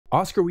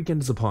Oscar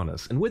weekend is upon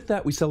us, and with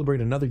that we celebrate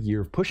another year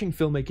of pushing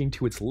filmmaking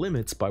to its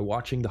limits by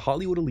watching the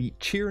Hollywood elite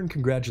cheer and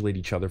congratulate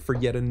each other for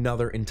yet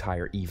another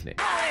entire evening.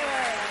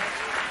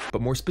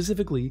 But more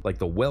specifically, like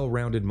the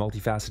well-rounded,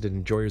 multifaceted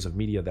enjoyers of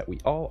media that we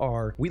all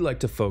are, we like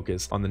to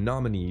focus on the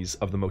nominees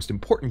of the most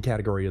important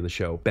category of the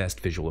show, Best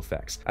Visual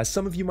Effects. As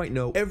some of you might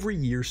know, every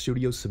year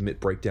studios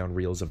submit breakdown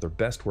reels of their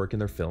best work in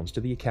their films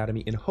to the Academy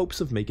in hopes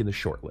of making the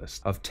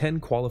shortlist of 10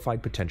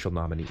 qualified potential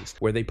nominees,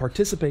 where they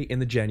participate in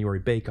the January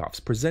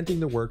bake-offs, presenting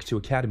their work to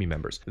Academy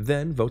members.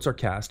 Then, votes are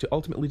cast to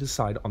ultimately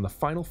decide on the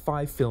final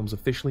 5 films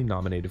officially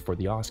nominated for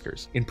the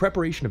Oscars. In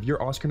preparation of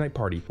your Oscar night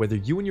party, whether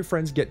you and your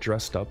friends get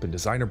dressed up in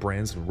designer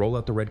brands and roll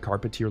out the red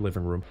carpet to your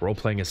living room,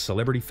 role-playing as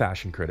celebrity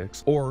fashion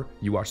critics, or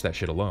you watch that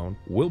shit alone,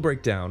 we'll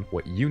break down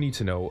what you need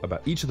to know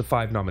about each of the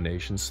 5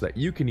 nominations so that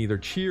you can either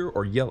cheer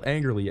or yell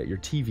angrily at your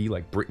TV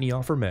like Britney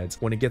off her meds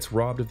when it gets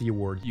robbed of the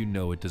award you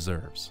know it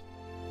deserves.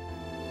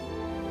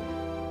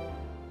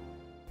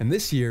 And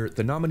this year,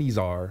 the nominees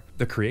are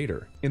The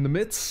Creator. In the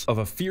midst of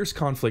a fierce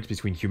conflict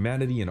between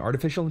humanity and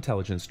artificial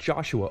intelligence,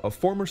 Joshua, a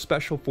former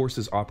Special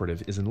Forces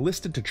operative, is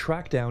enlisted to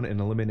track down and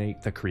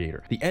eliminate the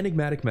Creator, the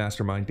enigmatic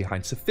mastermind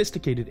behind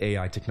sophisticated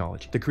AI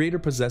technology. The Creator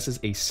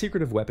possesses a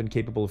secretive weapon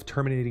capable of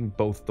terminating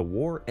both the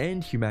war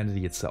and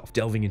humanity itself.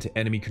 Delving into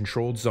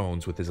enemy-controlled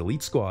zones with his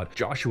elite squad,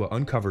 Joshua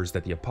uncovers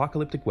that the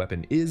apocalyptic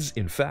weapon is,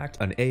 in fact,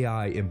 an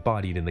AI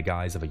embodied in the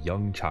guise of a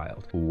young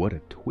child. What a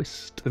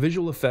twist. The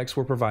visual effects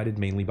were provided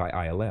mainly by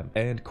ILM,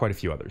 and quite a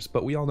few others,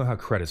 but we all know how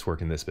credits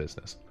work in this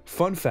business.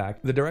 Fun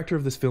fact, the director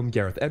of this film,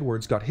 Gareth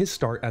Edwards, got his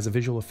start as a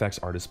visual effects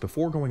artist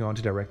before going on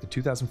to direct the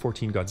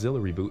 2014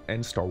 Godzilla reboot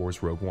and Star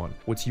Wars Rogue One.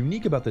 What's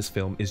unique about this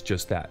film is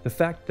just that, the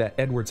fact that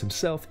Edwards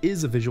himself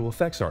is a visual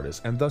effects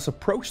artist and thus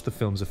approached the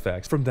film's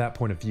effects from that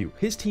point of view.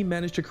 His team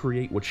managed to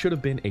create what should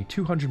have been a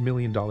 $200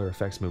 million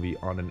effects movie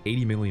on an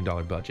 $80 million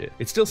budget.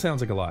 It still sounds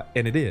like a lot,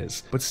 and it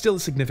is, but still a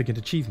significant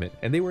achievement,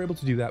 and they were able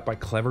to do that by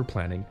clever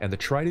planning and the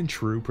tried and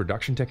true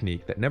production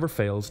technique that never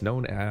fails,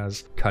 known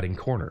as cutting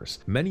corners.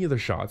 Many of the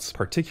shots,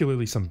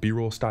 particularly some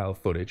B-roll style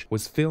footage,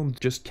 was filmed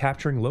just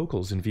capturing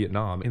locals in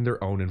Vietnam in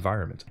their own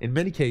environment. In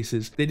many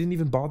cases, they didn't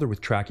even bother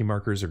with tracking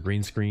markers or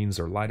green screens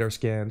or LiDAR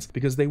scans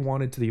because they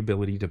wanted the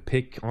ability to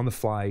pick on the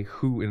fly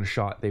who in a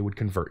shot they would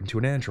convert into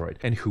an android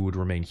and who would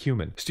remain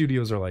human.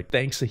 Studios are like,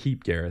 thanks a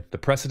heap, Gareth. The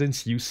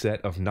precedence you set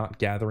of not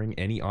gathering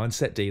any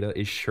on-set data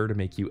is sure to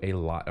make you a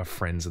lot of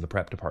friends in the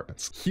prep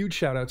departments. Huge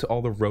shout out to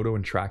all the roto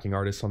and tracking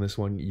artists on this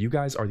one. You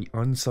guys are the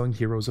unsung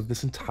heroes of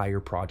this entire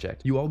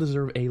project. You all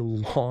deserve a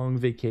long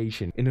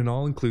vacation in an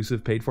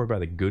all-inclusive paid for by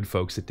the good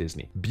folks at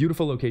Disney.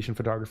 Beautiful location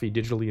photography,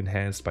 digitally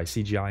enhanced by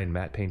CGI and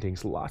matte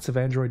paintings, lots of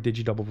Android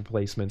digi-double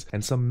replacements,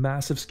 and some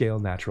massive scale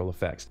natural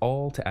effects,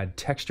 all to add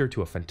texture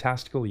to a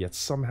fantastical yet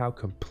somehow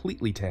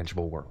completely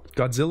tangible world.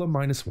 Godzilla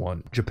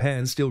 -1.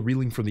 Japan, still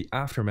reeling from the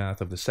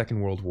aftermath of the Second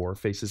World War,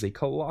 faces a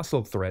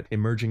colossal threat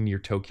emerging near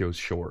Tokyo's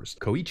shores.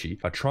 Koichi,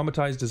 a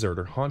traumatized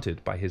deserter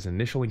haunted by his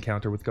initial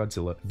encounter with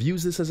Godzilla,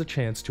 views this as a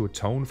chance to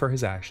atone for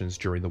his actions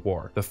during the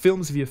war. The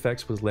film's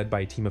VFX was led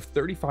by a team of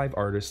 35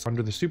 artists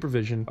under the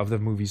supervision of the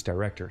movie's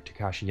director,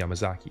 Takashi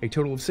Yamazaki, a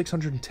total of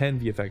 610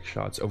 VFX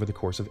shots over the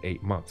course of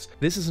 8 months.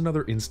 This is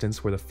another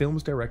instance where the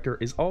film's director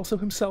is also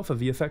himself a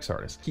VFX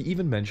artist. He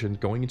even mentioned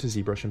going into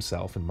ZBrush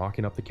himself and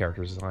mocking up the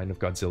character design of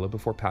Godzilla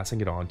before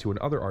passing it on to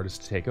another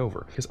artist to take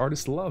over, because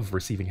artists love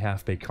receiving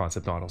half-baked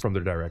concept models from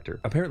their director.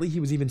 Apparently he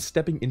was even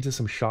stepping into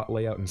some shot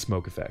layout and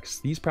smoke effects.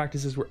 These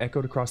practices were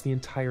echoed across the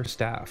entire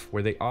staff,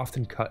 where they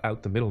often cut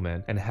out the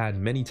middlemen and had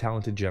many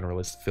talented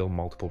generalists film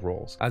multiple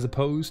roles, as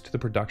opposed to the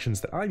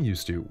productions that I'm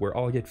used to, where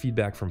I'll get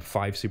feedback from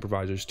 5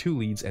 supervisors, 2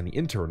 leads, and the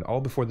intern,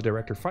 all before the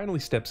director finally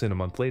steps in a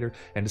month later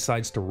and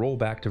decides to roll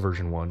back to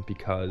version 1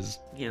 because...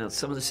 yeah,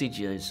 some of the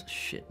CGI is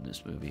shit in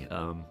this movie.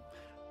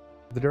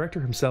 The director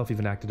himself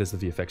even acted as the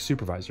VFX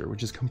supervisor,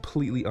 which is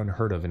completely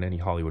unheard of in any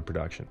Hollywood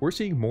production. We're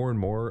seeing more and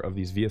more of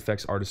these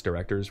VFX artist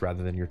directors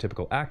rather than your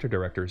typical actor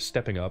directors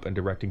stepping up and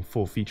directing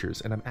full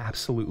features, and I'm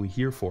absolutely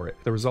here for it.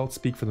 The results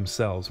speak for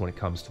themselves when it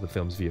comes to the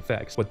film's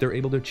VFX. What they're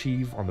able to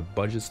achieve on the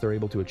budgets they're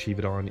able to achieve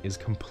it on is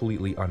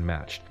completely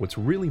unmatched. What's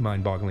really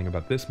mind-boggling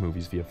about this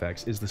movie's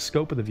VFX is the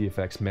scope of the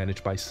VFX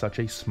managed by such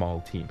a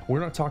small team.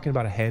 We're not talking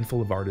about a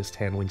handful of artists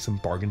handling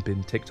some bargain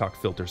bin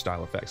TikTok filter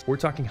style effects. We're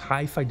talking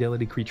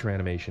high-fidelity creature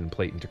animation,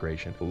 plate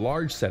integration,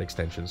 large set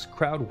extensions,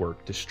 crowd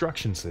work,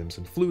 destruction sims,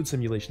 and fluid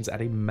simulations at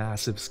a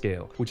massive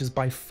scale, which is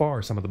by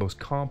far some of the most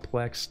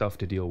complex stuff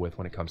to deal with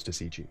when it comes to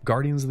CG.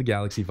 Guardians of the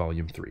Galaxy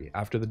Volume 3.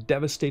 After the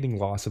devastating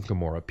loss of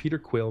Gamora, Peter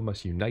Quill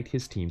must unite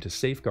his team to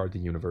safeguard the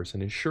universe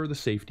and ensure the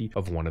safety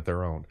of one of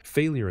their own.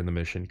 Failure in the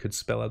mission could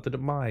spell out the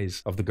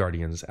demise of the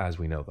Guardians as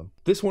we know them.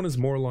 This one is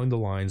more along the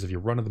lines of your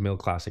run-of-the-mill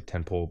classic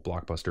tentpole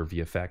blockbuster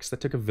VFX that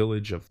took a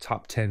village of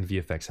top 10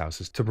 VFX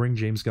houses to bring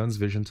James Gunn's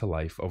vision to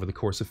life over the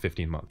course of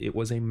 15 months. It it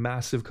was a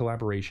massive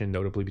collaboration,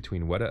 notably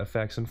between Weta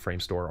Effects and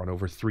Framestore, on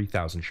over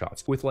 3,000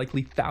 shots, with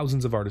likely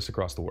thousands of artists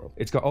across the world.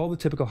 It's got all the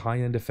typical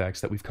high-end effects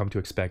that we've come to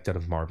expect out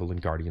of Marvel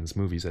and Guardians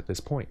movies at this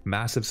point.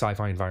 Massive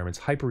sci-fi environments,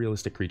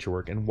 hyper-realistic creature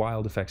work, and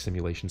wild effect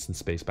simulations and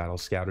space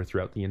battles scattered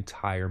throughout the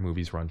entire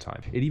movie's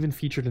runtime. It even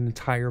featured an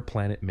entire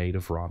planet made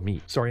of raw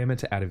meat. Sorry, I meant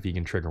to add a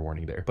vegan trigger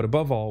warning there. But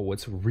above all,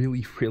 what's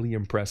really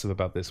impressive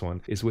about this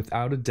one is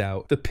without a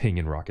doubt the ping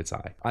in Rocket's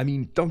eye. I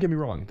mean, don't get me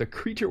wrong, the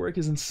creature work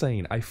is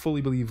insane. I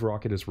fully believe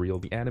Rocket is real,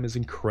 the anim is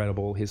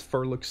incredible, his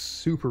fur looks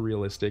super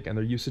realistic, and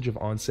their usage of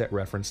on-set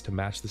reference to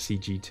match the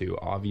CG too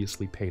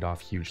obviously paid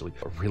off hugely.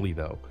 But really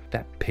though,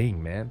 that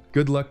ping, man.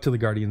 Good luck to the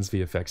Guardians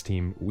VFX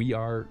team. We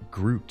are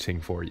Grooting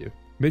for you.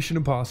 Mission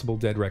Impossible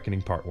Dead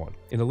Reckoning Part 1.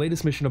 In the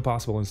latest Mission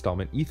Impossible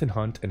installment, Ethan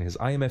Hunt and his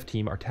IMF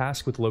team are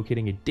tasked with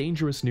locating a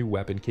dangerous new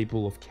weapon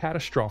capable of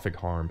catastrophic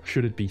harm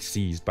should it be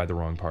seized by the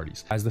wrong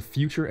parties. As the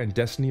future and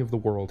destiny of the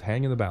world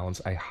hang in the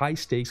balance, a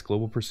high-stakes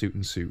global pursuit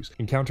ensues.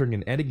 Encountering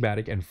an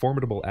enigmatic and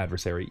formidable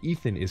adversary,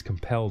 Ethan is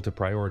compelled to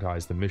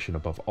prioritize the mission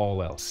above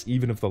all else,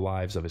 even if the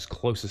lives of his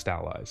closest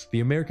allies.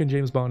 The American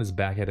James Bond is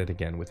back at it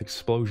again with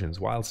explosions,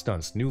 wild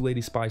stunts, new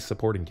Lady Spy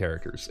supporting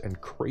characters, and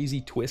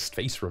crazy twist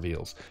face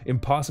reveals.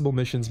 Impossible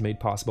missions made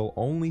possible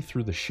only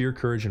through the sheer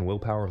courage and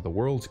willpower of the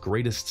world's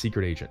greatest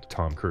secret agent,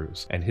 Tom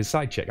Cruise, and his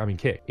side chick,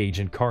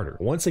 Agent Carter.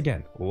 Once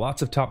again,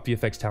 lots of top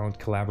VFX talent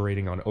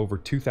collaborating on over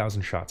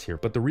 2,000 shots here,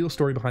 but the real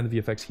story behind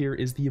the VFX here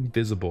is the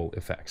invisible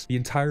effects. The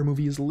entire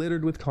movie is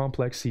littered with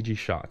complex CG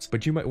shots,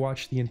 but you might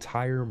watch the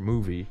entire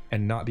movie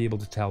and not be able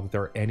to tell that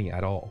there are any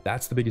at all.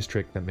 That's the biggest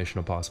trick that Mission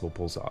Impossible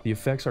pulls off. The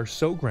effects are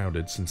so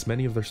grounded since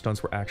many of their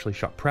stunts were actually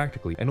shot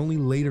practically and only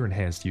later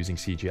enhanced using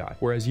CGI,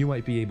 whereas you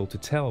might be able to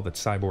tell that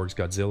Cyborg's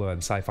Godzilla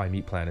and sci-fi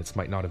meat planets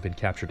might not have been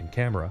captured in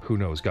camera. Who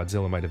knows,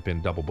 Godzilla might have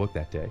been double booked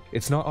that day.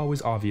 It's not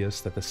always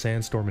obvious that the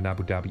sandstorm in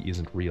Abu Dhabi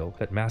isn't real,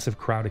 that massive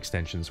crowd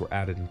extensions were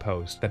added in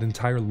post, that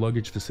entire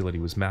luggage facility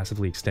was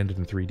massively extended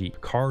in 3D,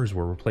 cars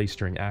were replaced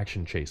during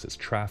action chases,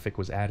 traffic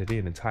was added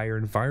in, entire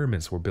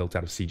environments were built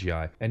out of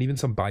CGI, and even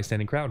some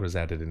bystanding crowd was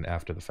added in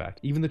after the fact.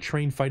 Even the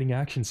train fighting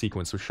action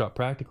sequence was shot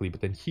practically, but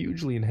then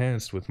hugely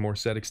enhanced with more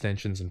set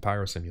extensions and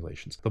pyro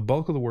simulations. The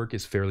bulk of the work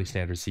is fairly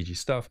standard CG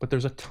stuff, but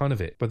there's a ton of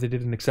it, but they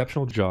did an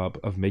exceptional job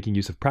of making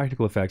use of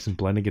practical effects and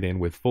blending it in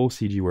with full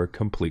CG work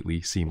completely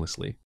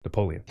seamlessly.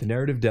 Napoleon. The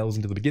narrative delves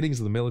into the beginnings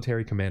of the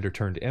military commander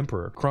turned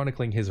emperor,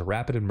 chronicling his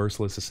rapid and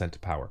merciless ascent to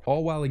power,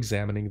 all while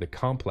examining the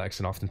complex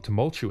and often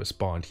tumultuous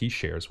bond he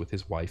shares with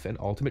his wife and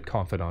ultimate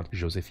confidant,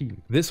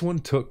 Josephine. This one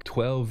took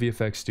 12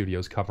 VFX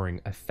studios covering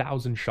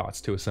 1,000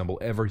 shots to assemble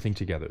everything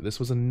together. This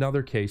was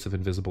another case of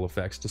invisible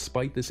effects,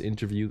 despite this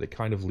interview that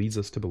kind of leads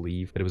us to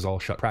believe that it was all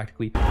shot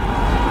practically.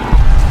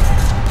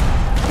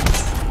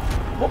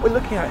 What we're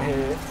looking at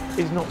here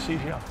is not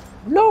CGI.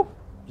 No,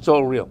 it's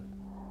all real.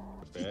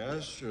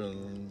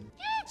 Fashion.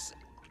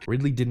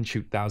 Ridley didn't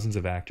shoot thousands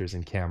of actors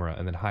in camera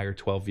and then hire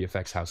 12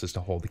 VFX houses to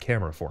hold the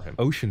camera for him.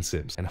 Ocean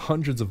sims and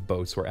hundreds of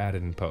boats were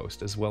added in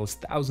post, as well as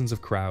thousands of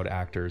crowd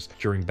actors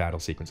during battle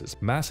sequences,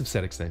 massive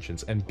set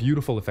extensions, and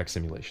beautiful effect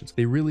simulations.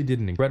 They really did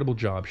an incredible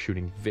job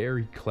shooting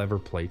very clever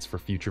plates for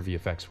future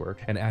VFX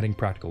work and adding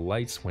practical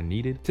lights when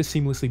needed to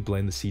seamlessly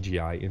blend the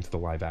CGI into the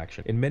live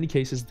action. In many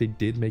cases, they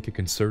did make a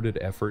concerted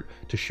effort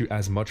to shoot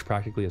as much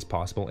practically as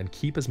possible and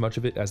keep as much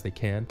of it as they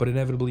can, but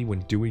inevitably when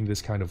doing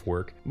this kind of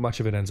work,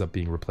 much of it ends up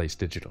being replaced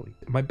digitally.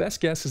 My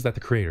best guess is that the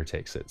creator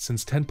takes it,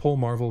 since tentpole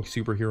Marvel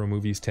superhero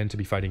movies tend to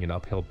be fighting an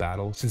uphill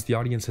battle, since the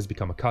audience has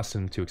become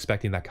accustomed to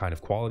expecting that kind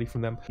of quality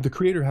from them. The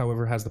creator,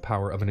 however, has the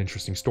power of an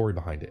interesting story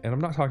behind it, and I'm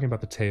not talking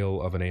about the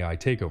tale of an AI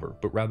takeover,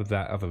 but rather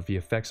that of a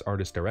VFX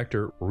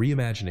artist-director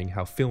reimagining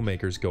how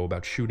filmmakers go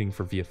about shooting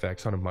for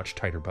VFX on a much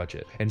tighter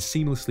budget, and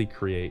seamlessly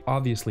create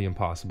obviously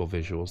impossible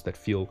visuals that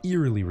feel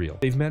eerily real.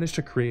 They've managed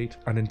to create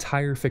an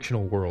entire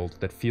fictional world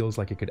that feels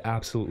like it could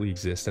absolutely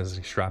exist as an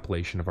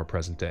extrapolation of our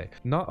present day,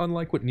 not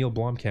unlike what Neil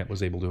Blomkamp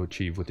was able to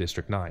achieve with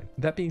District 9.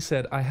 That being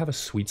said, I have a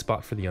sweet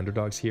spot for the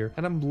underdogs here,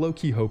 and I'm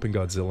low-key hoping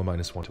Godzilla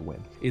 -1 to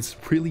win. It's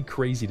really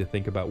crazy to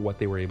think about what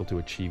they were able to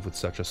achieve with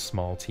such a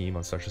small team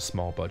on such a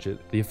small budget.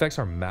 The effects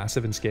are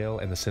massive in scale,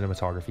 and the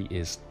cinematography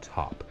is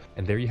top.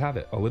 And there you have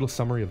it, a little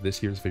summary of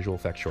this year's visual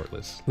effects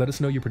shortlist. Let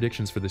us know your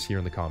predictions for this year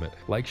in the comment.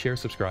 Like, share,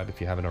 subscribe if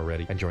you haven't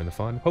already, and join the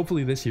fun.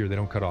 Hopefully this year they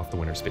don't cut off the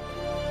winner's speech.